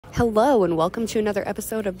Hello, and welcome to another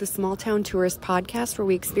episode of the Small Town Tourist Podcast, where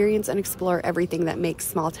we experience and explore everything that makes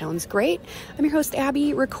small towns great. I'm your host,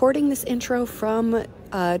 Abby, recording this intro from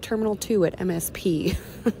Terminal 2 at MSP.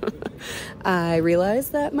 I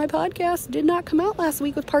realized that my podcast did not come out last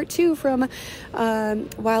week with part 2 from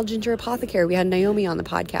Wild Ginger Apothocary. We had Naomi on the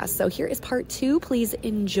podcast. So here is part 2. Please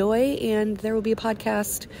enjoy, and there will be a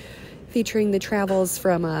podcast featuring the travels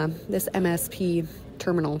from this MSP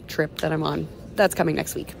terminal trip that I'm on. That's coming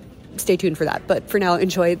next week. Stay tuned for that. But for now,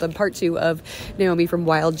 enjoy the part 2 of Naomi from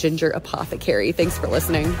Wild Ginger Apothocary. Thanks for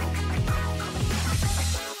listening.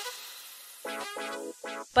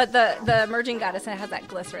 But the emerging goddess, it has that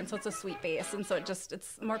glycerin, so it's a sweet base, and so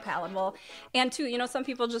it's more palatable. And too, some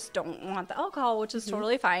people just don't want the alcohol, which is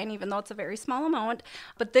totally fine, even though it's a very small amount.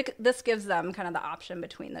 But this gives them kind of the option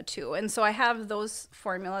between the two. And so I have those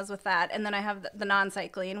formulas with that, and then I have the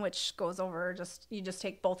non-cycling, which goes over you just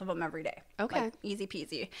take both of them every day. Okay. Like, easy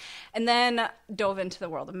peasy. And then dove into the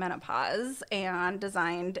world of menopause and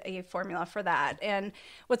designed a formula for that. And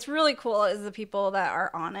what's really cool is the people that are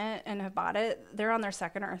on it and have bought it, they're on their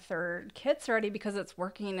second or third kits already because it's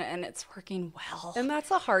working, and it's working well. And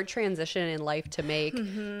that's a hard transition in life to make.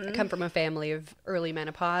 I come from a family of early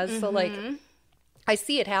menopause, so I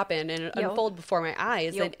see it happen and unfold before my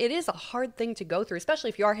eyes, and it is a hard thing to go through,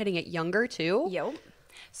 especially if you are hitting it younger too. Yep.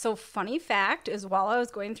 So funny fact is, while I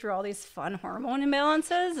was going through all these fun hormone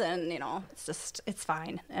imbalances, and it's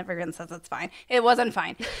fine. Everyone says it's fine. It wasn't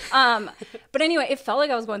fine. But anyway, it felt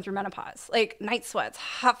like I was going through menopause, like night sweats,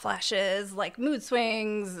 hot flashes, like mood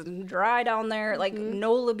swings, dry down there, like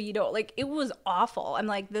no libido. Like, it was awful. I'm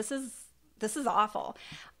like, this is awful.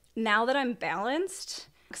 Now that I'm balanced,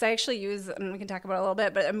 because I actually use, and we can talk about it a little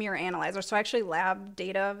bit, but a mirror analyzer. So I actually lab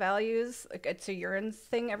data values. Like, it's a urine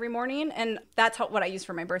thing every morning. And that's what I use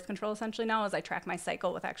for my birth control essentially now, is I track my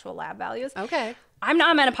cycle with actual lab values. Okay. I'm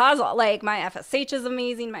not menopausal. Like, my FSH is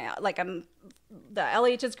amazing. The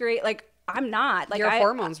LH is great. Like, I'm not. Like, your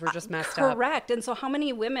hormones were just messed up. Correct. And so how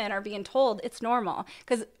many women are being told it's normal?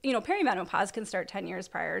 Because, perimenopause can start 10 years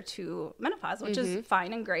prior to menopause, which is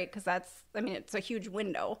fine and great, because it's a huge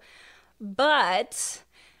window. But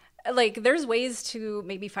there's ways to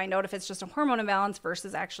maybe find out if it's just a hormone imbalance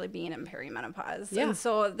versus actually being in perimenopause. Yeah. And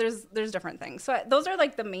so there's different things. So those are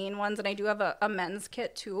the main ones. And I do have a men's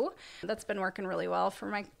kit too. That's been working really well for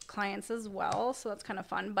my clients as well. So that's kind of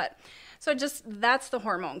fun. But that's the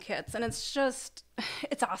hormone kits. And it's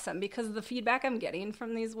awesome because the feedback I'm getting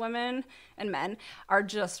from these women and men are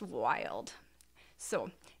just wild.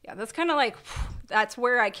 So yeah, that's kind of that's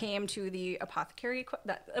where I came to the apothecary.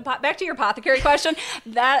 Back to your apothecary question.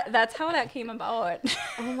 That's how that came about.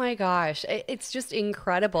 Oh my gosh, it's just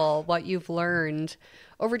incredible what you've learned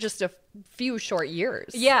over just a few short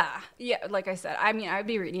years. Yeah. Like I said, I'd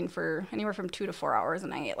be reading for anywhere from 2 to 4 hours a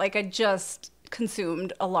night. Like, I just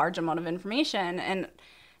consumed a large amount of information, and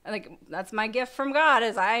that's my gift from God,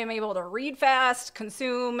 is I am able to read fast,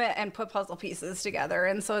 consume, and put puzzle pieces together.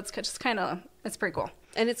 And so it's just it's pretty cool.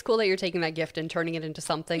 And it's cool that you're taking that gift and turning it into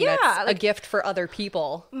something that's a gift for other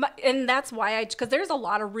people. And that's why because there's a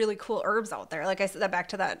lot of really cool herbs out there. Like I said, back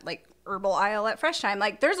to that herbal aisle at Fresh Time.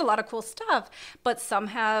 There's a lot of cool stuff, but some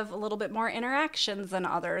have a little bit more interactions than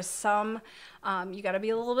others. Some you got to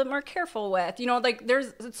be a little bit more careful with.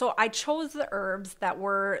 So I chose the herbs that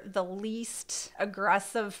were the least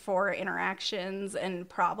aggressive for interactions and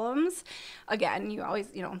problems. Again, you always,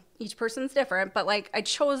 each person's different, but I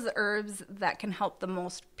chose the herbs that can help the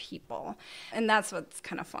most people. And that's what's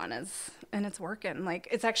kind of fun and it's working.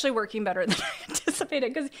 It's actually working better than I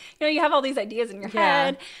anticipated, because, you have all these ideas in your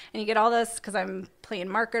head, and you get all this, because I'm playing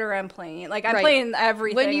marketer, I'm playing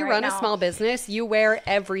everything. When you run a small business, you wear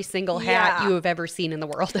every single hat you have ever seen in the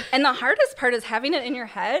world. And the hardest part is having it in your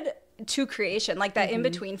head to creation, that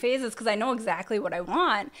in-between phase, is because I know exactly what I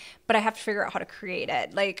want, but I have to figure out how to create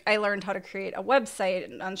it. I learned how to create a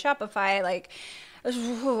website on Shopify.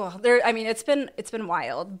 It's been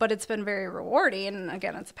wild, but it's been very rewarding. And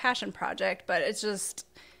again, it's a passion project, but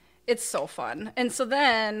it's so fun. And so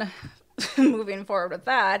then moving forward with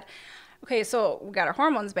that, okay, so we got our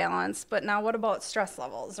hormones balanced, but now what about stress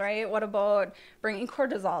levels, right? What about bringing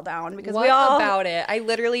cortisol down? Because about it?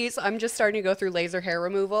 I'm just starting to go through laser hair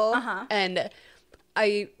removal, and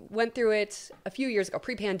I went through it a few years ago,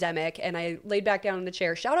 pre-pandemic, and I laid back down in the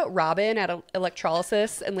chair. Shout out Robin at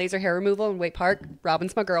Electrolysis and Laser Hair Removal in Waite Park.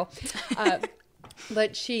 Robin's my girl.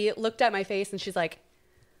 But she looked at my face and she's like,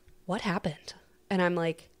 "What happened?" And I'm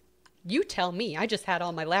like, "You tell me. I just had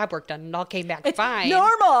all my lab work done and all came back fine."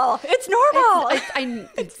 Normal. It's normal.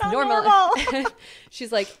 It's normal.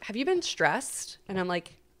 She's like, "Have you been stressed?" And I'm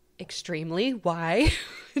like, extremely. Why?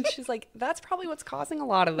 And she's like, that's probably what's causing a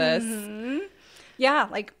lot of this. Yeah,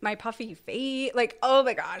 like my puffy face, like, oh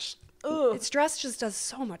my gosh. Ugh. Stress just does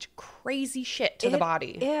so much crazy shit to the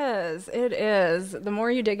body. It is. The more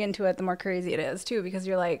you dig into it, the more crazy it is too, because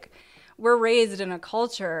you're like, we're raised in a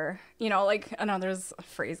culture, you know, like, I know there's a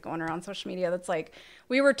phrase going around social media that's like,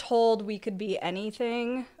 we were told we could be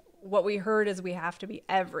anything. What we heard is we have to be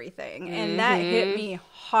everything. And that hit me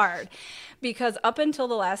hard, because up until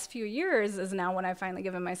the last few years is now when I've finally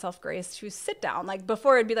given myself grace to sit down. Like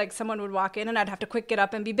before, it'd be like someone would walk in and I'd have to quick get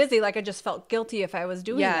up and be busy. Like I just felt guilty if I was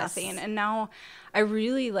doing nothing. And now I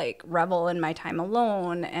really like revel in my time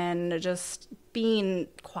alone and just being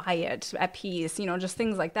quiet, at peace, you know, just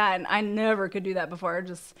things like that. And I never could do that before.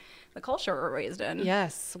 Just the culture we're raised in.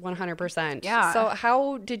 Yes, 100%. Yeah. So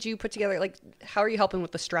how did you put together, like, how are you helping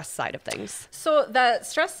with the stress side of things? So the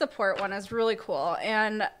stress support one is really cool.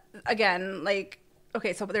 And again, like,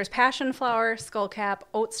 okay, so there's passion flower, skullcap,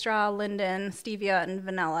 oat straw, linden, stevia, and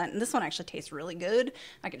vanilla. And this one actually tastes really good.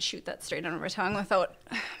 I could shoot that straight under my tongue without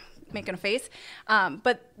making a face.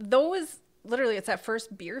 But those, literally, it's that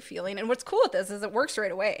first beer feeling. And what's cool with this is it works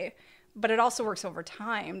right away, but it also works over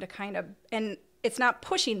time to kind of, and it's not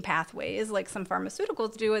pushing pathways like some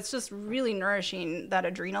pharmaceuticals do. It's just really nourishing that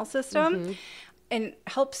adrenal system and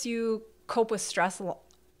helps you cope with stress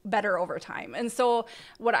better over time. And so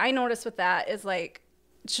what I noticed with that is like,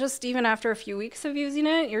 just even after a few weeks of using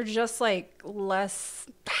it, you're just like less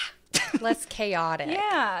chaotic.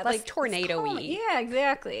 Yeah. Less like tornado-y. Yeah,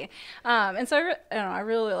 exactly. And so I don't know, I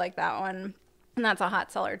really like that one. And that's a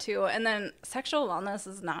hot seller too. And then sexual wellness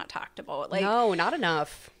is not talked about. Like, no, not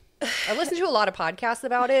enough. I listen to a lot of podcasts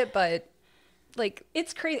about it, but like,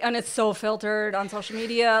 it's crazy. And it's so filtered on social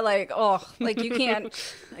media. Like, oh, like you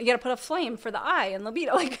gotta put a flame for the eye and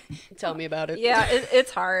libido. Like, tell me about it. Yeah,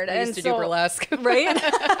 it's hard. I used to do burlesque. Right?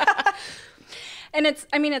 And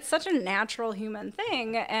it's such a natural human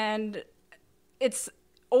thing, and it's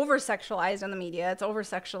over-sexualized in the media. It's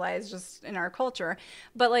over-sexualized just in our culture.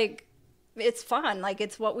 But like, it's fun. Like,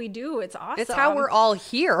 it's what we do. It's awesome. It's how we're all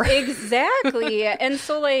here. Exactly. And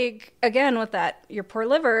so, like, again, with that, your poor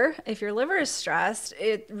liver, if your liver is stressed,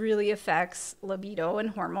 it really affects libido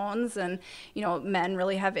and hormones. And, you know, men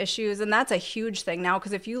really have issues. And that's a huge thing now,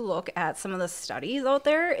 because if you look at some of the studies out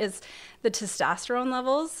there, is the testosterone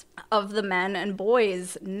levels of the men and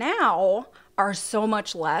boys now are so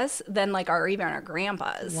much less than like even our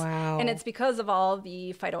grandpas. Wow. And it's because of all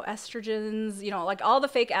the phytoestrogens, you know, like all the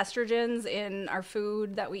fake estrogens in our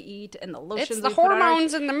food that we eat and the lotions. It's the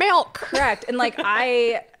hormones in the milk. Correct. And like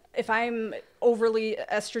if I'm overly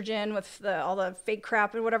estrogen with all the fake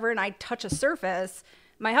crap and whatever, and I touch a surface,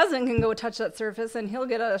 my husband can go touch that surface and he'll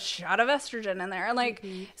get a shot of estrogen in there. And like,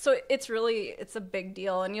 so it's a big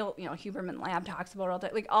deal. And Huberman Lab talks about it all the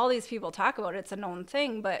time. Like all these people talk about it. It's a known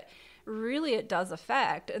thing, but really it does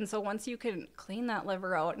affect. And so once you can clean that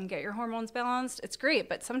liver out and get your hormones balanced, it's great.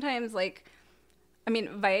 But sometimes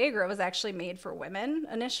Viagra was actually made for women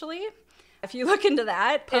initially. If you look into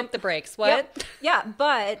that, pump the brakes. What? Yeah,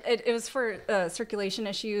 but it was for circulation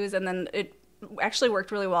issues, and then it actually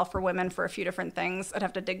worked really well for women for a few different things. I'd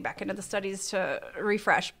have to dig back into the studies to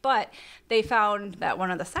refresh, but they found that one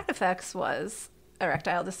of the side effects was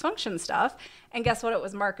erectile dysfunction stuff, and guess what it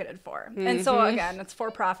was marketed for? And so again, it's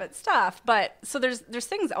for-profit stuff, but so there's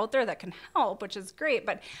things out there that can help, which is great,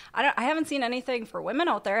 but I haven't seen anything for women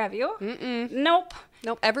out there. Have you? Nope.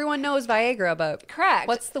 Everyone knows Viagra, but correct.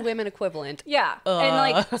 What's the women equivalent? Yeah. And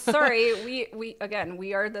like, sorry,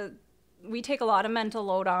 we take a lot of mental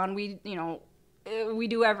load on. We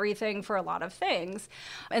do everything for a lot of things.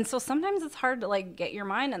 And so sometimes it's hard to like get your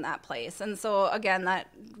mind in that place. And so again, that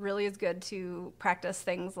really is good to practice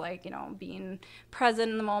things like, being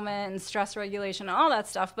present in the moment and stress regulation and all that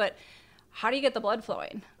stuff. But how do you get the blood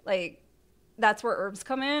flowing? Like, that's where herbs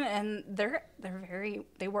come in, and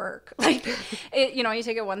they work. Like, you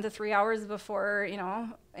take it 1 to 3 hours before,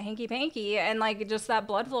 hanky panky, and like just that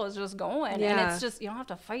blood flow is just going. Yeah. And it's just, you don't have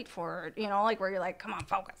to fight for it, like where you're like, come on,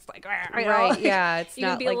 focus. Like, right. Yeah. It's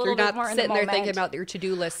not like you're not sitting there thinking about your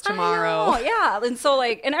to-do list tomorrow. Yeah. And so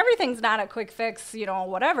like, and everything's not a quick fix,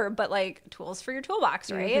 whatever, but like tools for your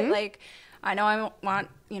toolbox, right? Like, I know I want,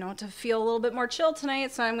 to feel a little bit more chill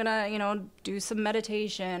tonight, so I'm going to, do some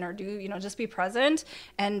meditation or do, just be present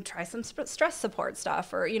and try some stress support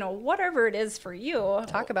stuff or, whatever it is for you.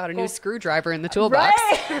 Talk about a new screwdriver in the toolbox.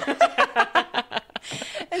 Right?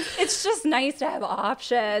 It's just nice to have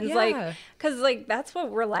options, like, because like that's what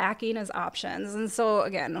we're lacking is options. And so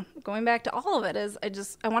again, going back to all of it is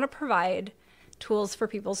I want to provide tools for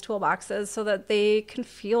people's toolboxes so that they can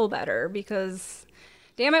feel better, because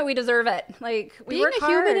damn it, we deserve it. Like, we Being work a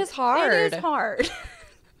hard. human is hard. It is hard.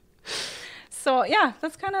 So yeah,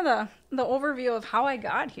 that's kind of the overview of how I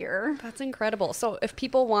got here. That's incredible. So if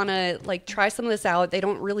people want to like try some of this out, they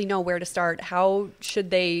don't really know where to start. How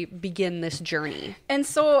should they begin this journey? And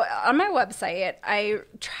so on my website, I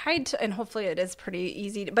tried to, and hopefully it is pretty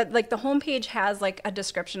easy, but like the homepage has like a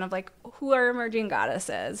description of like who our emerging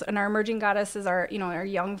goddess is. And our emerging goddesses are, you know, our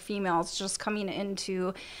young females just coming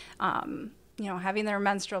into, you know, having their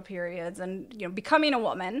menstrual periods and, you know, becoming a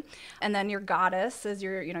woman. And then your goddess is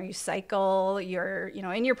your, you know, you cycle, you're, you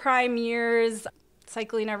know, in your prime years,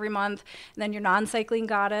 cycling every month. And then your non-cycling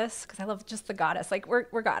goddess, because I love just the goddess, like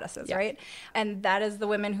we're goddesses, yeah. Right? And that is the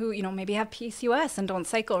women who, you know, maybe have PCOS and don't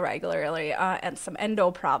cycle regularly, and some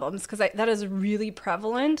endo problems, because that is really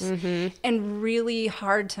prevalent and really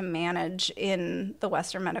hard to manage in the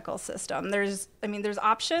Western medical system. There's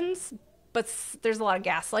options, but there's a lot of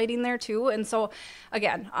gaslighting there too. And so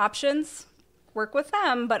again, options, work with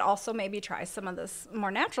them, but also maybe try some of this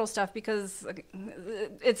more natural stuff, because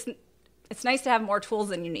it's nice to have more tools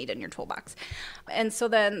than you need in your toolbox. And so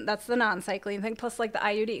then that's the non-cycling thing, plus like the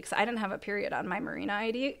IUD, because I didn't have a period on my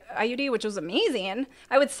Mirena IUD, which was amazing.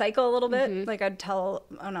 I would cycle a little bit, like I'd tell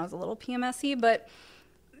when I was a little PMSy, but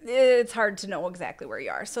it's hard to know exactly where you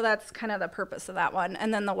are. So that's kind of the purpose of that one.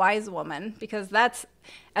 And then the wise woman, because that's,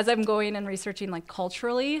 as I'm going and researching like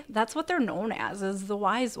culturally, that's what they're known as, is the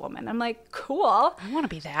wise woman. I'm like, cool. I want to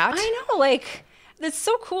be that. I know, like, it's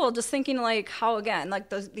so cool just thinking like how, again, like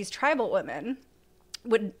these tribal women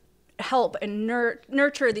would help and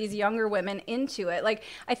nurture these younger women into it. Like,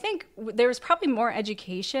 I think there was probably more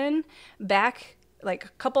education back like a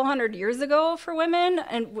couple hundred years ago for women,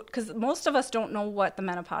 and because most of us don't know what the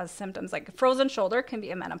menopause symptoms, like frozen shoulder can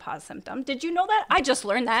be a menopause symptom. Did you know that? I just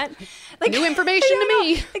learned that. Like, new information to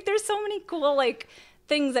me. Like, there's so many cool like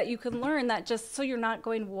things that you can learn, that just so you're not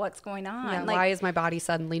going, what's going on? Yeah, like, why is my body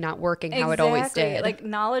suddenly not working how it always did? Like,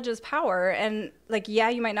 knowledge is power. And like, yeah,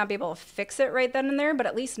 you might not be able to fix it right then and there, but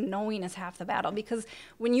at least knowing is half the battle. Because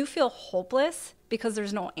when you feel hopeless because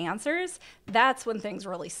there's no answers, that's when things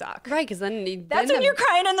really suck. Right, because then when you're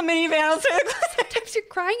crying in the minivan. Sometimes you're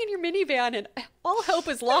crying in your minivan and all hope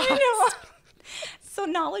is lost. I know. So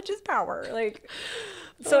knowledge is power. Like,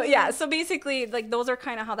 so yeah, so basically like those are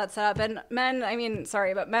kind of how that's set up. And men, I mean,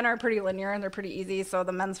 sorry, but men are pretty linear and they're pretty easy. So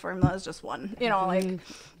the men's formula is just one, you know, like,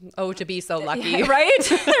 oh, to be so lucky. Yeah,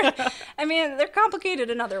 right? I mean, they're complicated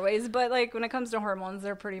in other ways, but like when it comes to hormones,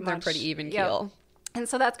 they're pretty even keel. Yep. And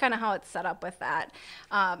so that's kind of how it's set up with that.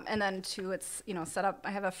 And then too, it's, you know, set up,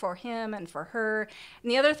 I have it for him and for her. And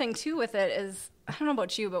the other thing too with it is, I don't know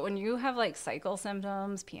about you, but when you have like cycle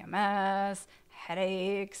symptoms, PMS,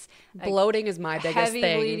 headaches, bloating is my biggest heavy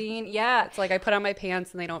thing. Bleeding. Yeah. It's like I put on my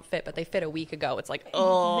pants and they don't fit, but they fit a week ago. It's like,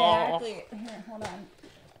 oh. Exactly. Here, hold on.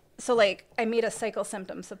 So like I made a cycle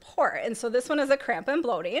symptom support. And so this one is a cramp and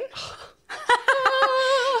bloating.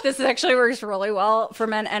 This actually works really well for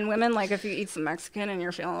men and women. Like if you eat some Mexican and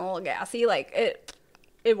you're feeling a little gassy, like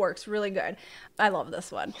it works really good. I love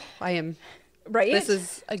this one. I am. Right? This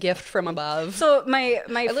is a gift from above. So my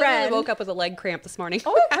friend literally woke up with a leg cramp this morning.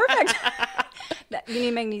 Oh, perfect. You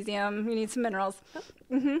need magnesium. You need some minerals.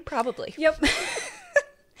 Probably. Yep.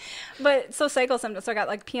 But so cycle symptoms. So I got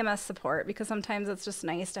like PMS support, because sometimes it's just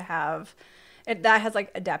nice to have it. That has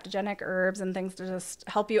like adaptogenic herbs and things to just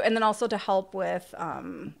help you, and then also to help with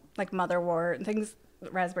like motherwort and things.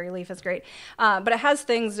 Raspberry leaf is great, but it has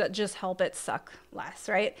things that just help it suck less,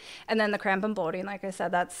 right? And then the cramp and bloating, like I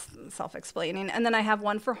said, that's self-explaining. And then I have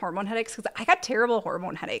one for hormone headaches, because I got terrible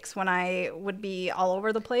hormone headaches when I would be all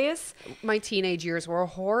over the place. My teenage years were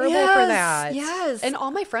horrible for that. Yes. And all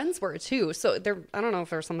my friends were too. So I don't know if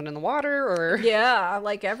there was something in the water or... Yeah,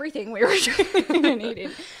 like everything we were drinking and eating.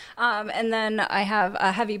 And then I have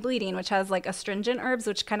a heavy bleeding, which has like astringent herbs,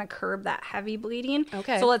 which kind of curb that heavy bleeding.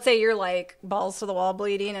 Okay. So let's say you're like balls to the wall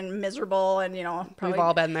bleeding and miserable, and you know, probably we've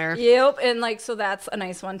all been there. Yep. And like, so that's a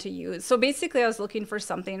nice one to use. So basically I was looking for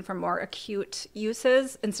something for more acute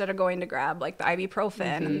uses instead of going to grab like the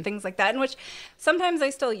ibuprofen and things like that, in which sometimes I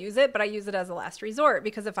still use it, but I use it as a last resort,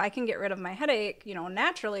 because if I can get rid of my headache, you know,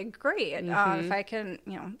 naturally, great. If I can,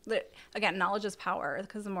 you know, again, knowledge is power,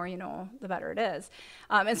 because the more you know, the better it is.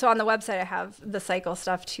 And so on the website, I have the cycle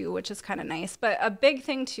stuff too, which is kind of nice. But a big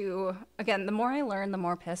thing too, again, the more I learned, the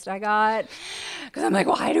more pissed I got, because I'm like,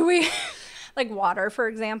 why do we like water, for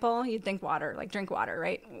example? You'd think water, like drink water,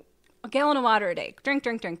 right? A gallon of water a day.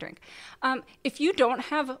 Drink. If you don't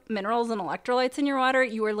have minerals and electrolytes in your water,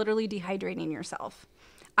 you are literally dehydrating yourself.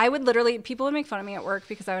 I would literally, people would make fun of me at work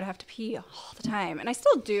because I would have to pee all the time, and I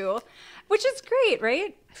still do. Which is great,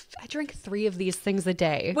 right? I drink 3 of these things a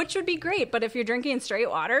day. Which would be great, but if you're drinking straight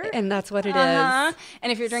water. And that's what it is. And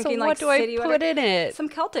if you're drinking so what do city I put water, in it? some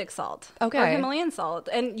Celtic salt. Okay. Or Himalayan salt.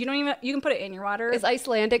 And you can put it in your water. Is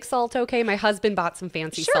Icelandic salt okay? My husband bought some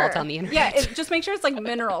fancy salt on the internet. Yeah, just make sure it's like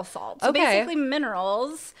mineral salt. So basically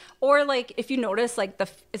minerals, or like if you notice like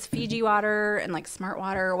it's Fiji water and like Smart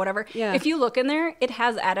Water or whatever. Yeah. If you look in there, it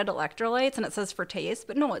has added electrolytes and it says for taste,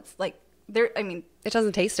 but no, it's like it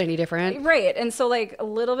doesn't taste any different. Right. And so like a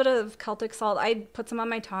little bit of Celtic salt, I'd put some on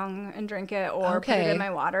my tongue and drink it, or put it in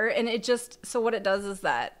my water. And it just, so what it does is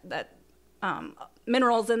that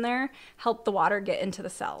minerals in there help the water get into the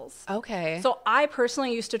cells. Okay. So I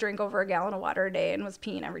personally used to drink over a gallon of water a day and was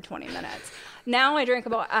peeing every 20 minutes. Now I drink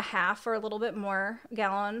about a half or a little bit more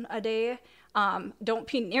gallon a day. Don't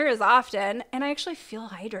pee near as often, and I actually feel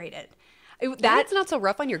hydrated. That's not so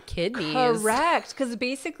rough on your kidneys. Correct. Because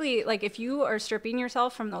basically, like, if you are stripping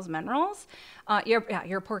yourself from those minerals,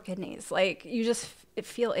 your poor kidneys, like, you just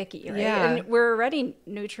feel icky, right? Yeah. And we're already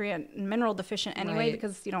nutrient and mineral deficient anyway,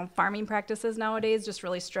 because, farming practices nowadays just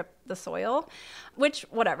really strip the soil, which,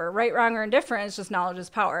 whatever, right, wrong, or indifferent, is just knowledge is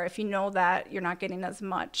power. If you know that you're not getting as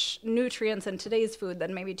much nutrients in today's food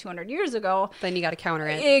than maybe 200 years ago, then you got to counter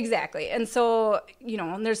it. Exactly. And so,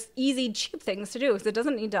 and there's easy, cheap things to do, because it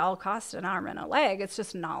doesn't need to all cost an arm and a leg. It's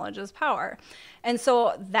just knowledge is power. And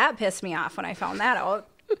so that pissed me off when I found that out.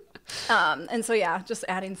 And so, just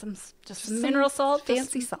adding some mineral salt,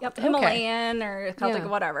 fancy salt, Himalayan or Celtic,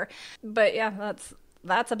 whatever. But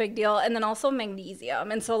that's a big deal. And then also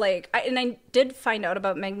magnesium. And so like, I did find out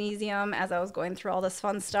about magnesium as I was going through all this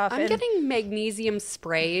fun stuff. I'm getting magnesium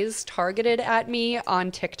sprays targeted at me on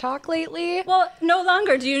TikTok lately. Well, no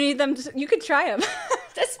longer do you need them. You could try them.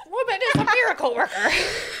 This woman is a miracle worker.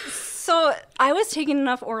 So I was taking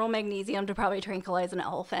enough oral magnesium to probably tranquilize an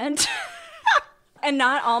elephant. And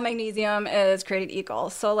not all magnesium is created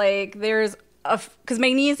equal. So like because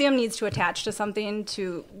magnesium needs to attach to something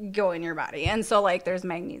to go in your body. And so like there's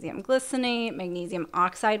magnesium glycinate, magnesium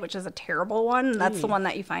oxide, which is a terrible one. That's the one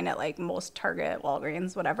that you find at like most Target,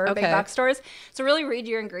 Walgreens, whatever, big box stores. So really read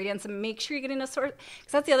your ingredients and make sure you're getting a source.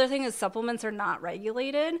 Because that's the other thing, is supplements are not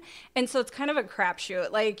regulated. And so it's kind of a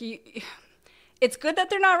crapshoot. Like it's good that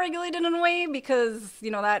they're not regulated in a way, because,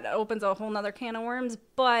 that opens a whole nother can of worms,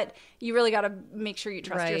 but you really got to make sure you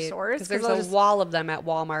trust your source. Because there's a wall of them at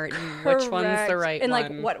Walmart, and which one's the right one. one.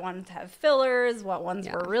 And, like, what ones have fillers, what ones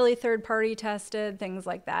were really third-party tested, things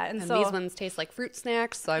like that. And so these ones taste like fruit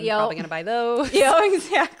snacks, so I'm probably going to buy those. Yeah,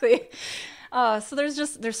 exactly. So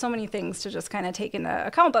there's so many things to just kind of take into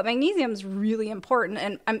account, but magnesium is really important,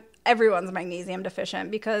 and everyone's magnesium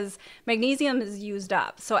deficient, because magnesium is used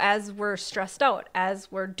up. So as we're stressed out,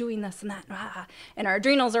 as we're doing this and that, and our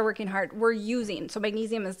adrenals are working hard, we're using. So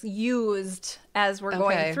magnesium is used as we're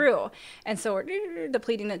going through, and so we're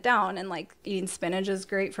depleting it down. And like eating spinach is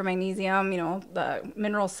great for magnesium. The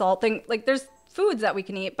mineral salt thing. Like there's foods that we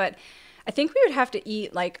can eat, but I think we would have to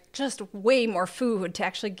eat like just way more food to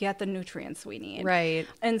actually get the nutrients we need. Right.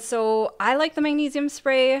 And so I like the magnesium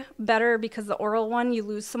spray better, because the oral one, you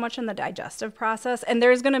lose so much in the digestive process. And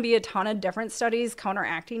there's going to be a ton of different studies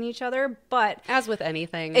counteracting each other, but as with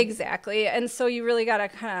anything. Exactly. And so you really got to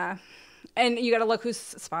kind of, and you got to look who's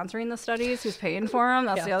sponsoring the studies, who's paying for them.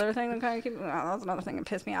 That's the other thing that kind of that's another thing that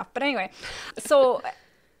pissed me off. But anyway, so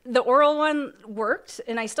the oral one worked,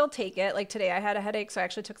 and I still take it. Like today I had a headache, so I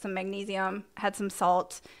actually took some magnesium, had some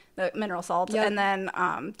salt, the mineral salt, and then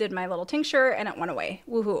did my little tincture, and it went away.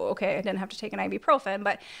 Woohoo. Okay, I didn't have to take an ibuprofen,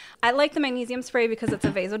 but I like the magnesium spray because it's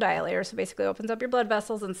a vasodilator, so basically opens up your blood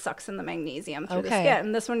vessels and sucks in the magnesium through the skin.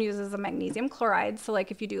 And this one uses a magnesium chloride, so like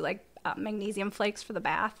if you do like magnesium flakes for the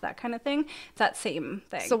bath, that kind of thing, it's that same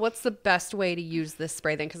thing. So what's the best way to use this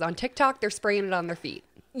spray then? Because on TikTok, they're spraying it on their feet.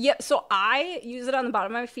 Yep. So I use it on the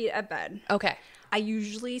bottom of my feet at bed. Okay. I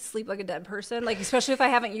usually sleep like a dead person, like especially if I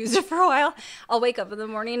haven't used it for a while. I'll wake up in the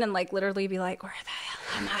morning and like literally be like, where the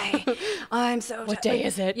hell am I? I'm so What day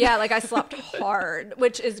is it? Yeah, like I slept hard,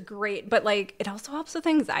 which is great. But like it also helps with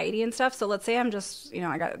anxiety and stuff. So let's say I'm just,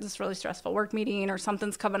 I got this really stressful work meeting or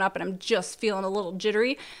something's coming up and I'm just feeling a little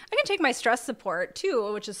jittery. I can take my stress support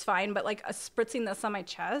too, which is fine. But like spritzing this on my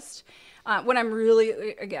chest, when I'm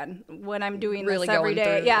really, again, when I'm doing really this every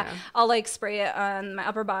day, through, I'll like spray it on my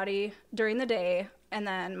upper body during the day and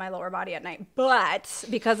then my lower body at night. But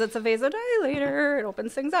because it's a vasodilator, it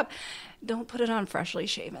opens things up. Don't put it on freshly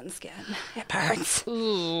shaven skin. It burns.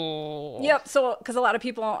 Ooh. Yep. So, because a lot of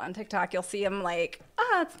people on TikTok, you'll see them like,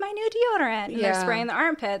 it's my new deodorant. And they're spraying the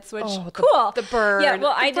armpits, which, cool. The burn. Yeah,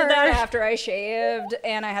 well, I did that after I shaved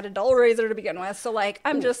and I had a dull razor to begin with. So, like,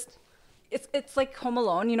 I'm just it's like Home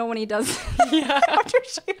Alone, you know, when he does after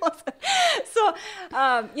she loves it. So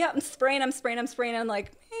I'm spraying, and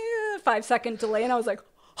like 5-second delay, and I was like,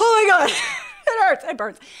 oh my god, it hurts, it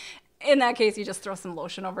burns. In that case, you just throw some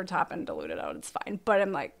lotion over top and dilute it out. It's fine. But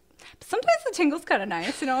I'm like, sometimes the tingle's kind of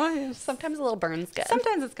nice, you know. Sometimes a little burn's good.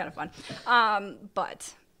 Sometimes it's kind of fun.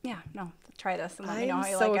 But yeah, no, try this and let me know how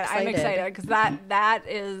you so like it. I'm excited because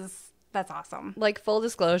that's awesome. Like, full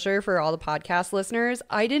disclosure for all the podcast listeners,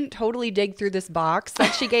 I didn't totally dig through this box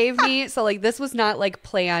that she gave me. So, like, this was not, like,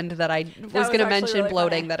 planned that I was going to mention really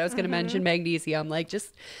bloating, funny. That I was going to mention magnesium. Like,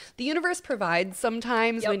 just the universe provides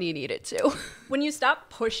sometimes when you need it to. When you stop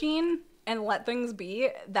pushing and let things be,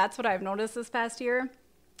 that's what I've noticed this past year.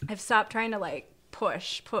 I've stopped trying to, like,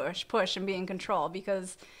 push and be in control,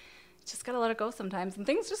 because just gotta let it go sometimes, and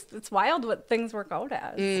things it's wild what things work out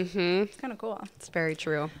as. It's kind of cool. It's very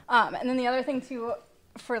true. And then the other thing too,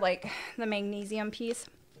 for like the magnesium piece,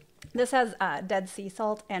 this has dead sea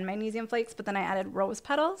salt and magnesium flakes, but then I added rose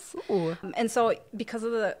petals. And so because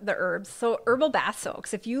of the herbs, so herbal bath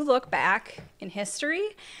soaks, if you look back in history,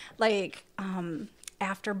 like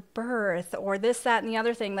after birth or this, that, and the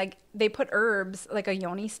other thing, like they put herbs, like a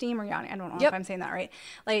yoni steam or yoni, I don't know if I'm saying that right,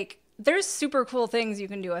 like there's super cool things you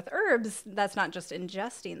can do with herbs. That's not just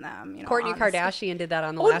ingesting them. You know, Kourtney Kardashian did that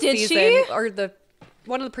on the last season, or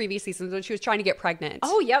one of the previous seasons when she was trying to get pregnant.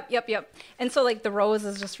 Oh, yep. And so like the rose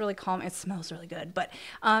is just really calm. It smells really good, but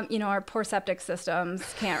you know, our poor septic systems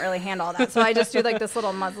can't really handle all that. So I just do like this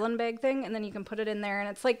little muslin bag thing, and then you can put it in there, and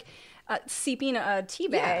it's like seeping a tea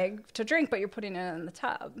bag to drink, but you're putting it in the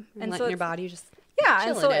tub and letting your body just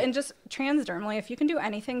and just transdermally, if you can do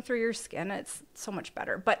anything through your skin, it's so much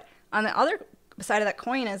better. But on the other side of that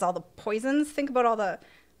coin is all the poisons. Think about all the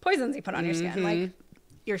poisons you put on your skin, like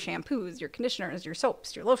your shampoos, your conditioners, your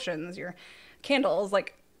soaps, your lotions, your candles,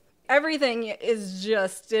 like everything is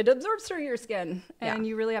just, it absorbs through your skin, and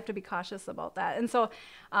you really have to be cautious about that. And so,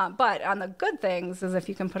 but on the good things is if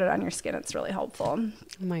you can put it on your skin, it's really helpful.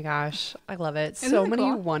 Oh my gosh, I love it. So many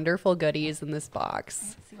wonderful goodies in this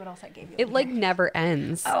box. Let's see what else I gave you. It like never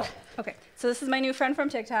ends. Oh, okay. So this is my new friend from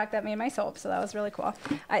TikTok that made my soap. So that was really cool.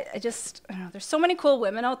 I don't know, there's so many cool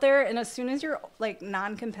women out there. And as soon as you're like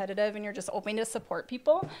non-competitive and you're just open to support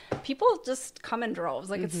people just come in droves.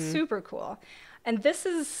 Like it's super cool. And this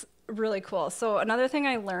is really cool. So another thing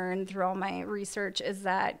I learned through all my research is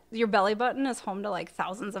that your belly button is home to like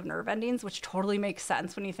thousands of nerve endings, which totally makes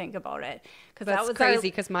sense when you think about it. Because that was crazy,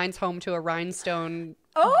 because mine's home to a rhinestone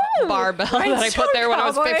barbell that I put there when I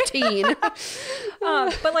was 15.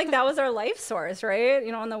 But like that was our life source, right?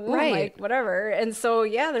 You know, in the womb, like whatever. And so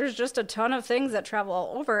there's just a ton of things that travel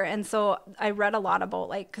all over. And so I read a lot about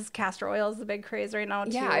like, because castor oil is the big craze right now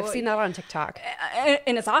too. Yeah, I've seen that on TikTok.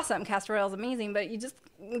 And it's awesome. Castor oil is amazing, but you just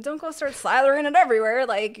don't go start slathering it everywhere.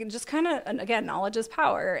 Like just kind of, and again, knowledge is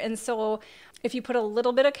power. And so if you put a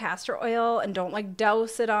little bit of castor oil and don't like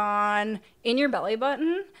douse it on in your belly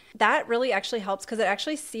button, that really actually helps, because it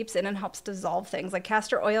actually seeps in and helps dissolve things. Like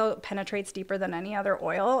castor oil penetrates deeper than any other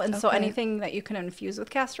oil. And so anything that you can infuse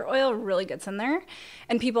with castor oil really gets in there.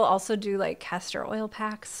 And people also do like castor oil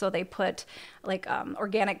packs. So they put like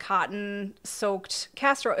organic cotton soaked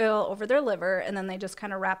castor oil over their liver, and then they just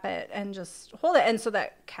kind of wrap it and just hold it. And so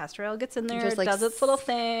that castor oil gets in there, just, like, does its little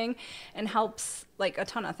thing and helps like a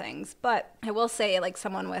ton of things. But I will say, like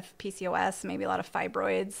someone with PCOS, maybe a lot of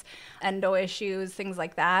fibroids, endo issues, things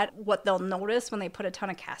like that, what they'll notice when they put a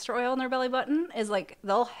ton of castor oil in their belly button is like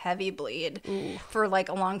they'll heavy bleed for like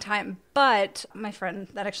a long time. But my friend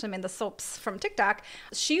that actually made the soaps from TikTok,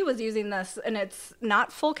 she was using this, and it's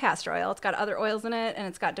not full castor oil. It's got other oils in it, and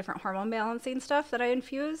it's got different hormone balancing stuff that I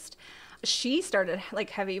infused. She started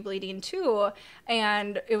like heavy bleeding too,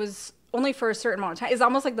 and it was only for a certain amount of time. It's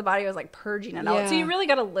almost like the body was like purging it out. So you really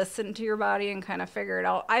got to listen to your body and kind of figure it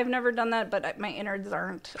out. I've never done that, but my innards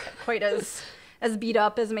aren't quite as beat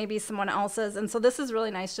up as maybe someone else's. And so this is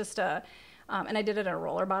really nice just to, and I did it in a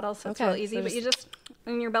roller bottle, so it's real easy, so but you just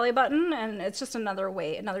in your belly button, and it's just another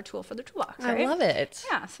tool for the toolbox, right? I love it.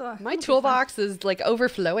 Yeah. So my toolbox is like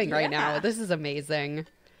overflowing right now. This is amazing.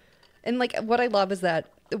 And like what I love is that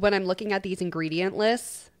when I'm looking at these ingredient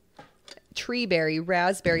lists, tree berry,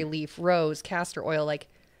 raspberry leaf, rose, castor oil, like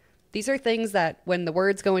these are things that when the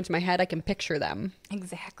words go into my head, I can picture them.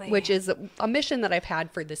 Exactly. Which is a mission that I've had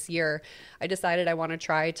for this year. I decided I want to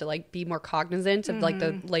try to like be more cognizant of like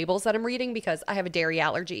the labels that I'm reading, because I have a dairy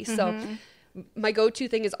allergy. So my go-to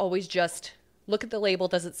thing is always just look at the label.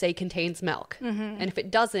 Does it say contains milk? And if it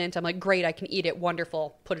doesn't, I'm like, great, I can eat it.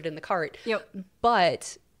 Wonderful. Put it in the cart. Yep.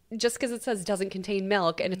 But just because it says doesn't contain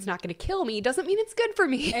milk and it's not going to kill me doesn't mean it's good for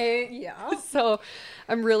me. Yeah. So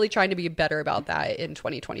I'm really trying to be better about that in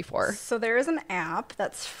 2024. So there is an app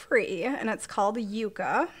that's free, and it's called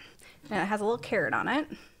Yuka, and it has a little carrot on it.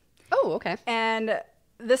 Oh, okay. And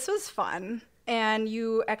this was fun. And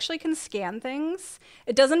you actually can scan things.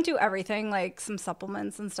 It doesn't do everything, like some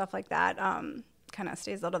supplements and stuff like that. Kind of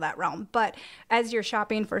stays out of that realm. But as you're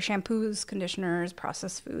shopping for shampoos, conditioners,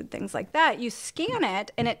 processed food, things like that, you scan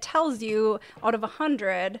it and it tells you out of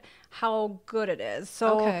 100 how good it is.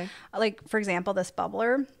 So like, for example, this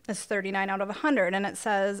bubbler is 39 out of 100 and it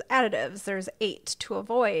says additives. There's 8 to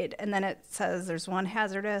avoid. And then it says there's 1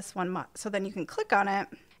 hazardous, 1 so then you can click on it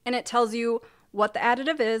and it tells you what the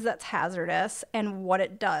additive is that's hazardous and what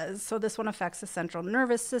it does. So this one affects the central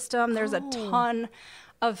nervous system. There's a ton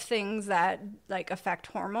of things that like affect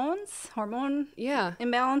hormone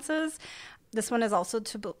imbalances. This one is also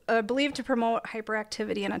believed to promote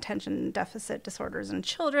hyperactivity and attention deficit disorders in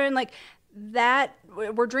children. Like that,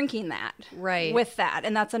 we're drinking that with that,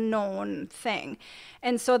 and that's a known thing.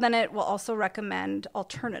 And so then it will also recommend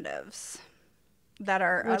alternatives that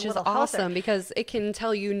are which is awesome because it can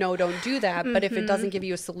tell you no, don't do that, but if it doesn't give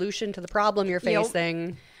you a solution to the problem you're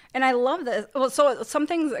facing. And I love this. Well, so some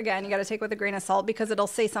things, again, you got to take with a grain of salt because it'll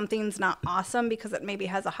say something's not awesome because it maybe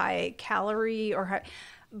has a high calorie or high.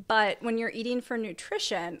 But when you're eating for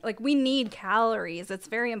nutrition, like we need calories. It's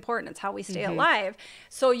very important. It's how we stay alive.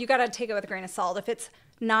 So you got to take it with a grain of salt. If it's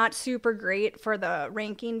not super great for the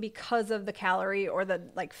ranking because of the calorie or the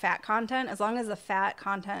like fat content, as long as the fat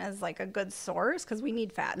content is like a good source, because we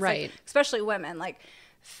need fats, like, especially women, like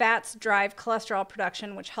fats drive cholesterol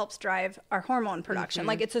production, which helps drive our hormone production.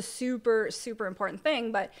 Like it's a super, super important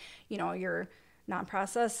thing. But you know, your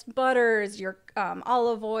non-processed butters, your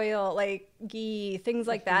olive oil, like ghee, things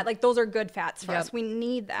like that. Like those are good fats for us. We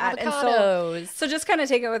need that. Avocados. And so just kind of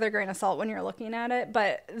take it with a grain of salt when you're looking at it.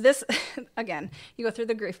 But this, again, you go through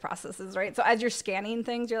the grief processes, right? So as you're scanning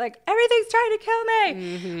things, you're like, everything's trying to kill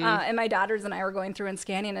me. And my daughters and I were going through and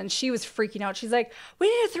scanning, and she was freaking out. She's like, we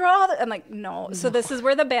need to throw all the, I'm like, no. So this is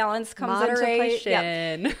where the balance comes into play.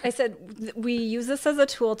 Yep. I said, we use this as a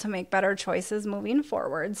tool to make better choices moving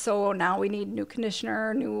forward. So now we need new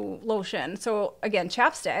conditioner, new lotion. So again,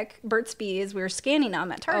 chapstick, Burt's Bees, we were scanning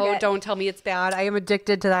them at Target. Oh, don't tell me it's bad. I am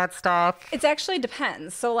addicted to that stuff. It actually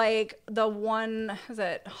depends. So like the one, is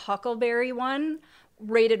it Huckleberry one,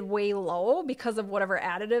 rated way low because of whatever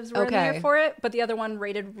additives were in there for it, but the other one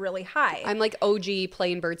rated really high. I'm like OG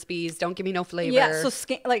plain Burt's Bees. Don't give me no flavor. Yeah, so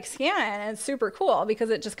scan it, and it's super cool because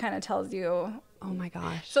it just kind of tells you. Oh my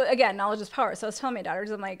gosh. So again, knowledge is power. So I was telling my daughters,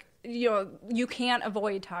 I'm like, you know, you can't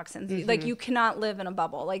avoid toxins. Like you cannot live in a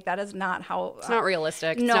bubble. Like that is not how. It's not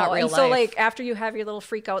realistic. No, it's not real and so like after you have your little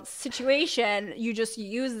freak out situation, you just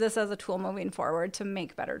use this as a tool moving forward to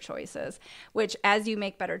make better choices. Which as you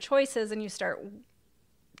make better choices and you start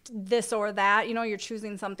this or that, you know, you're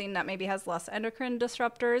choosing something that maybe has less endocrine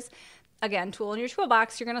disruptors. Again, tool in your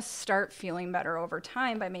toolbox, you're going to start feeling better over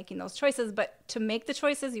time by making those choices. But to make the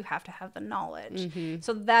choices, you have to have the knowledge.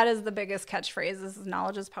 So that is the biggest catchphrase is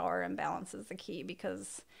knowledge is power and balance is the key,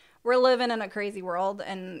 because we're living in a crazy world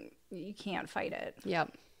and you can't fight it.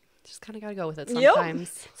 Yep. Just kind of got to go with it sometimes.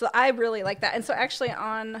 Yep. So I really like that. And so actually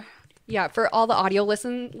yeah, for all the audio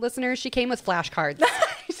listeners, she came with flashcards.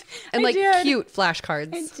 And like cute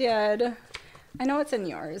flashcards. I did. I know it's in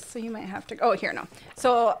yours, so you might have to. Oh, here, no.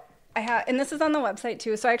 So I have, and this is on the website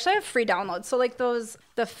too. So I actually have free downloads. So like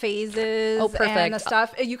the phases and the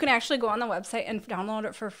stuff, you can actually go on the website and download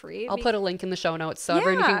it for free. I'll put a link in the show notes so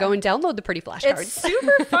everyone can go and download the pretty flashcards. It's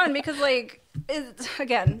super fun because like,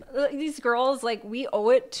 again, these girls, like we owe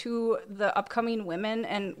it to the upcoming women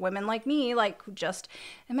and women like me, like who just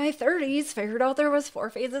in my 30s figured out there was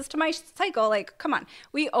 4 phases to my cycle. Like, come on,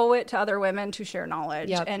 we owe it to other women to share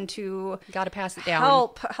knowledge and to gotta pass it down,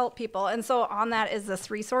 help people. And so on that is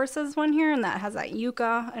this resources one here, and that has that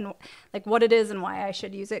Yuka and like what it is and why I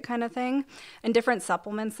should use it kind of thing, and different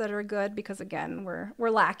supplements that are good because again we're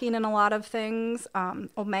lacking in a lot of things.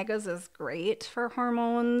 Omegas is great for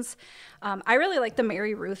hormones. I really like the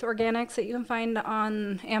Mary Ruth organics that you can find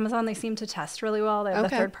on Amazon. They seem to test really well. They have the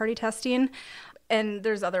third-party testing. And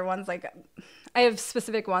there's other ones, like I have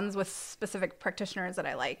specific ones with specific practitioners that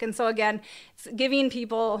I like. And so again, it's giving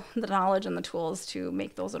people the knowledge and the tools to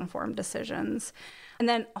make those informed decisions. And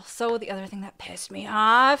then also the other thing that pissed me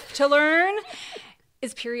off to learn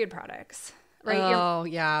is period products. Right? Oh,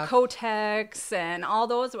 yeah. Kotex and all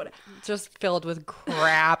those. Just filled with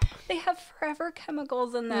crap. They have forever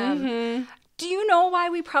chemicals in them. Do you know why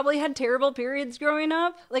we probably had terrible periods growing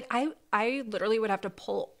up? Like I literally would have to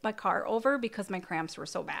pull my car over because my cramps were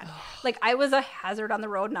so bad. Like I was a hazard on the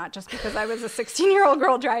road, not just because I was a 16-year-old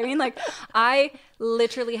girl driving. Like I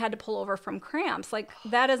literally had to pull over from cramps. Like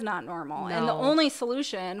that is not normal. No. And the only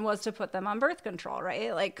solution was to put them on birth control,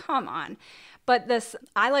 right? Like, come on. But this,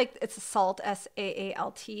 I like, it's a Salt,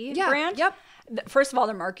 SAALT brand. Yep. First of all,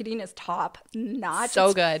 their marketing is top notch.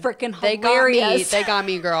 So good. Freaking hilarious. They got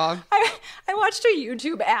me, girl. I watched a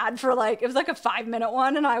YouTube ad for like, it was like a 5-minute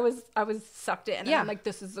one, and I was sucked in. Yeah. And I'm like,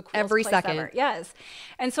 this is the coolest Every place second. ever. Yes.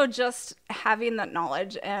 And so just having that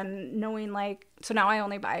knowledge and knowing like, so now I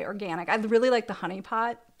only buy organic. I really like the Honey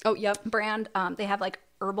Pot brand. They have like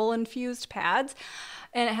herbal infused pads.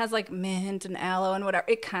 And it has like mint and aloe and whatever.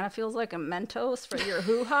 It kind of feels like a Mentos for your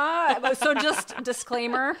hoo-ha. So just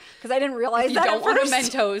disclaimer, because I didn't realize You that don't at want a first.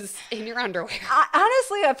 Mentos in your underwear.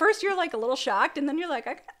 Honestly, at first you're like a little shocked, and then you're like,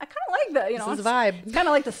 I kind of like that. You know, This is a vibe. It's kind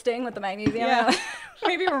of like the Sting with the magnesium. Yeah.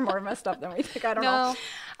 Maybe we're more messed up than we think. I don't know.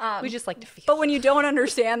 We just like to feel. But when you don't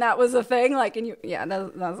understand that was a thing, like, and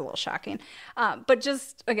that was a little shocking. But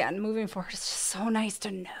just, again, moving forward, it's just so nice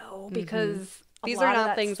to know because these are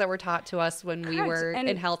not things that were taught to us when we were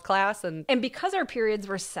in health class. And because our periods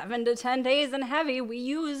were 7 to 10 days and heavy, we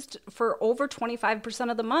used for over 25%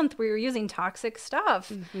 of the month, we were using toxic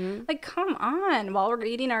stuff. Like, come on, while we're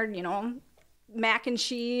eating our, mac and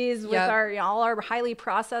cheese with our all our highly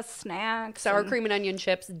processed snacks. Sour cream and onion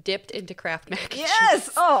chips dipped into Kraft mac and Yes.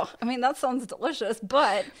 cheese. Oh, I mean, that sounds delicious,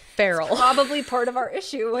 but Feral. it's probably part of our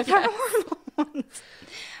issue with our hormones.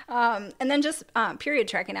 And then just period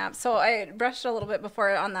tracking apps. So I brushed a little bit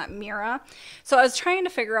before on that Mira. So I was trying to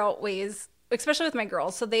figure out ways, especially with my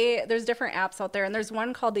girls. So there's different apps out there, and there's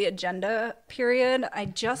one called the Agenda Period. I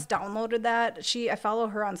just downloaded that. I follow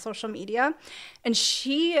her on social media, and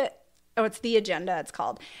it's the Agenda, it's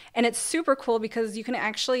called. And it's super cool because you can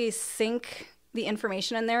actually sync the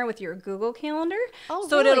information in there with your Google Calendar. Oh,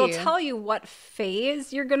 so really? it'll tell you what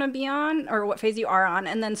phase you're going to be on or what phase you are on.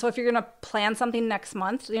 And then so if you're going to plan something next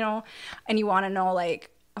month, and you want to know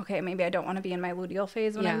like, okay, maybe I don't want to be in my luteal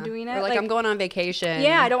phase when I'm doing it. Or like I'm going on vacation.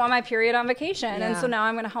 Yeah, I don't want my period on vacation. Yeah. And so now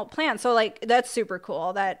I'm going to help plan. So like that's super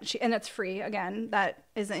cool and it's free again. That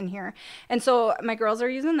is in here. And so my girls are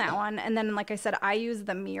using that one. And then like I said, I use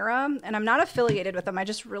the Mira, and I'm not affiliated with them. I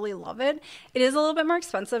just really love it. It is a little bit more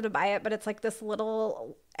expensive to buy it, but it's like this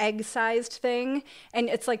little egg-sized thing, and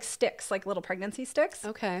it's like sticks, like little pregnancy sticks.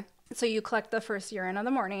 Okay. So you collect the first urine in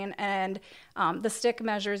the morning, and the stick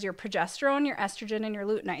measures your progesterone, your estrogen, and your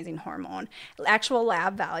luteinizing hormone, actual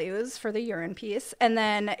lab values for the urine piece, and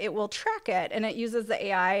then it will track it, and it uses the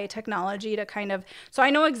AI technology to kind of, so I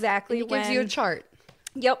know exactly It gives you a chart.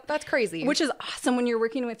 Yep. That's crazy. Which is awesome when you're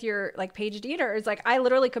working with your like page eaters. Like I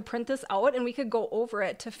literally could print this out and we could go over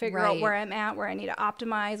it to figure out where I'm at, where I need to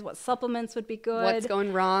optimize, what supplements would be good. What's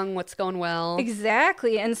going wrong, what's going well.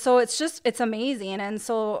 Exactly. And so it's amazing. And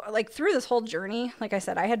so like through this whole journey, like I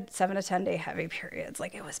said, I had 7 to 10 day heavy periods.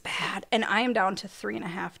 Like it was bad. And I am down to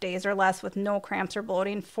 3.5 days or less with no cramps or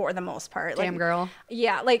bloating for the most part. Damn, girl.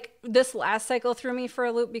 Yeah. Like this last cycle threw me for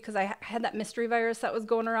a loop because I had that mystery virus that was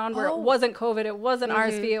going around where it wasn't COVID. It wasn't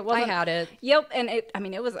RSV. It wasn't. I had it. Yep. And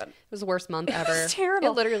it was It was the worst month ever. It was terrible.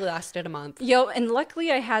 It literally lasted a month. Yep. And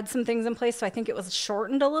luckily I had some things in place. So I think it was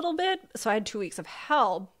shortened a little bit. So I had 2 weeks of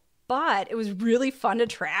hell. But it was really fun to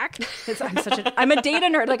track. I'm a data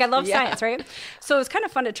nerd. Like I love science, right? So it was kind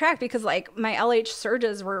of fun to track because like my LH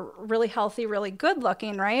surges were really healthy, really good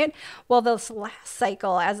looking, right? Well, this last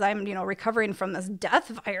cycle, as I'm, recovering from this death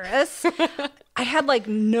virus, I had like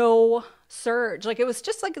no surge. Like it was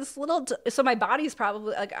just like this little, so my body's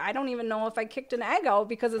probably like, I don't even know if I kicked an egg out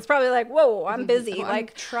because it's probably like, whoa, I'm busy. I'm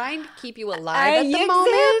like trying to keep you alive at the exactly.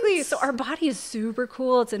 moment. So our body is super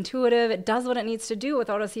cool. It's intuitive. It does what it needs to do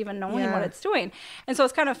without us even knowing what it's doing. And so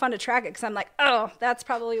it's kind of fun to track it because I'm like, oh, that's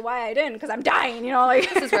probably why I didn't, because I'm dying,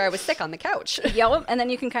 like this is where I was sick on the couch. Yep. And then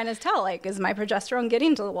you can kind of tell, like, is my progesterone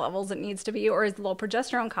getting to the levels it needs to be, or is low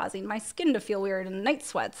progesterone causing my skin to feel weird and night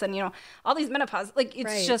sweats and, all these menopause, like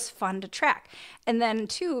it's just fun to track. And then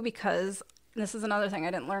too, because this is another thing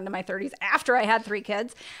I didn't learn in my 30s after I had 3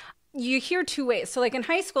 kids, you hear 2 ways. So like in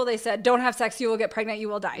high school, they said, don't have sex, you will get pregnant, you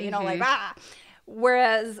will die,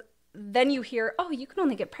 Whereas then you hear, oh, you can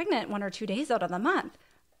only get pregnant 1 or 2 days out of the month.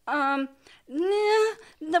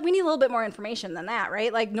 We need a little bit more information than that,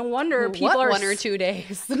 right? Like no wonder people are 1 or 2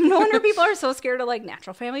 days. No wonder people are so scared of like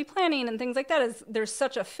natural family planning and things like that. Is there's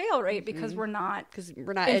such a fail rate because we're not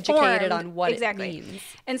educated on what it means.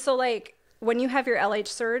 And so like when you have your LH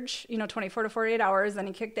surge, 24 to 48 hours, then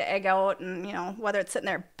you kick the egg out and whether it's sitting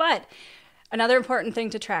there. But another important thing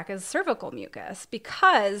to track is cervical mucus,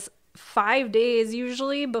 because 5 days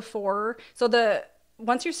usually before. So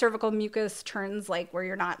once your cervical mucus turns like where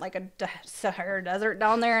you're not like a Sahara desert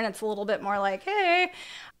down there and it's a little bit more like, hey,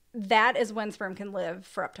 that is when sperm can live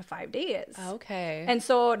for up to 5 days. Okay. And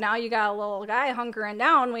so now you got a little guy hunkering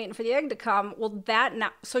down waiting for the egg to come. Well,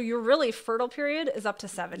 so your really fertile period is up to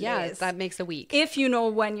 7 days. Yeah, that makes a week. If you know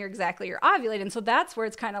when you're ovulating. So that's where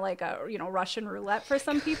it's kind of like a, Russian roulette for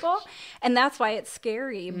some people. And that's why it's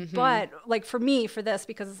scary. But like for me, for this,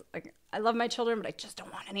 because like I love my children, but I just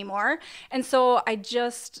don't want any more. And so I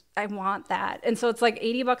want that. And so it's like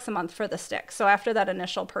 $80 a month for the stick. So after that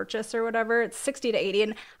initial purchase or whatever, it's 60 to 80.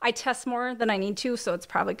 And I test more than I need to. So it's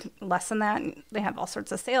probably less than that. And they have all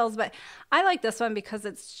sorts of sales, but I like this one because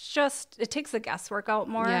it takes the guesswork out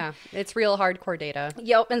more. Yeah. It's real hardcore data.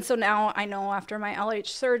 Yep. And so now I know after my LH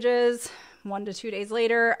surges, 1 to 2 days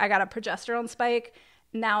later, I got a progesterone spike.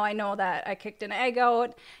 Now I know that I kicked an egg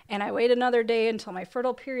out and I wait another day until my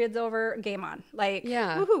fertile period's over. Game on. Like,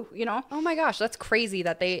 woohoo, Oh my gosh, that's crazy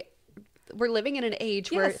that we're living in an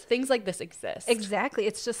age where things like this exist. Exactly.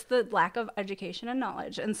 It's just the lack of education and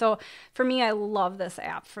knowledge. And so for me, I love this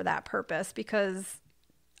app for that purpose because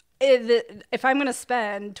if I'm going to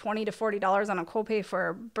spend $20 to $40 on a copay for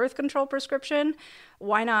a birth control prescription,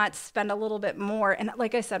 why not spend a little bit more? And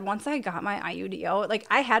like I said, once I got my IUD out, like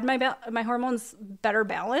I had my hormones better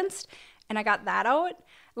balanced and I got that out.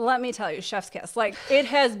 Let me tell you, chef's kiss. Like it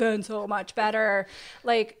has been so much better.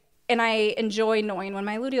 Like, and I enjoy knowing when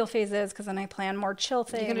my luteal phase is because then I plan more chill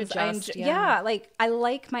things. You can adjust, like I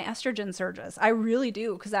like my estrogen surges. I really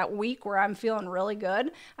do because that week where I'm feeling really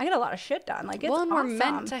good, I get a lot of shit done. Like it's and we're awesome.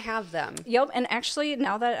 meant to have them. Yep, and actually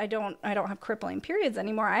now that I don't have crippling periods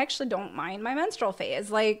anymore, I actually don't mind my menstrual phase.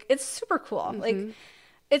 Like it's super cool. Like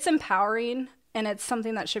it's empowering and it's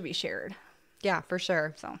something that should be shared. Yeah, for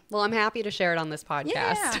sure. So, well, I'm happy to share it on this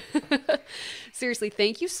podcast. Yeah. Seriously,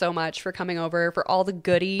 thank you so much for coming over, for all the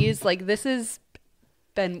goodies. Like, this has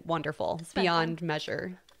been wonderful, beyond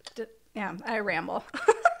measure. Yeah, I ramble.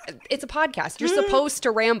 It's a podcast. You're supposed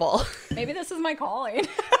to ramble. Maybe this is my calling.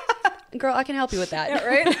 Girl, I can help you with that. Yeah,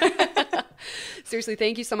 right? Seriously,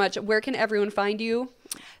 thank you so much. Where can everyone find you?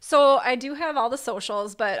 So I do have all the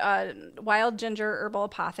socials, but Wild Ginger Herbal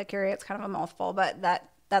Apothecary, it's kind of a mouthful, but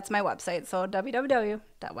that's my website. So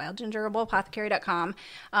www.wildgingerherbalapothecary.com.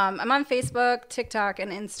 I'm on Facebook, TikTok, and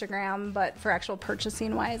Instagram, but for actual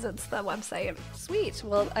purchasing wise, it's the website. Sweet.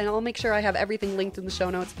 Well, and I'll make sure I have everything linked in the show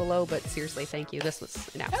notes below, but seriously, thank you. This was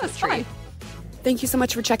an absolute treat. Fun. Thank you so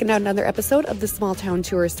much for checking out another episode of the Small Town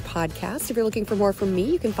Tourist Podcast. If you're looking for more from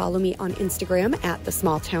me, you can follow me on Instagram at The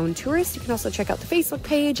Small Town Tourist. You can also check out the Facebook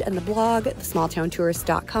page and the blog,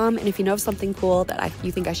 thesmalltowntourist.com. And if you know of something cool that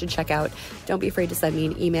you think I should check out, don't be afraid to send me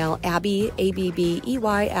an email, Abby,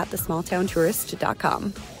 ABBEY, at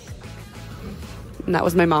thesmalltowntourist.com. And that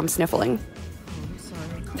was my mom sniffling. Oh,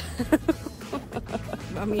 sorry.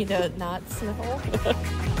 Want me to not sniffle?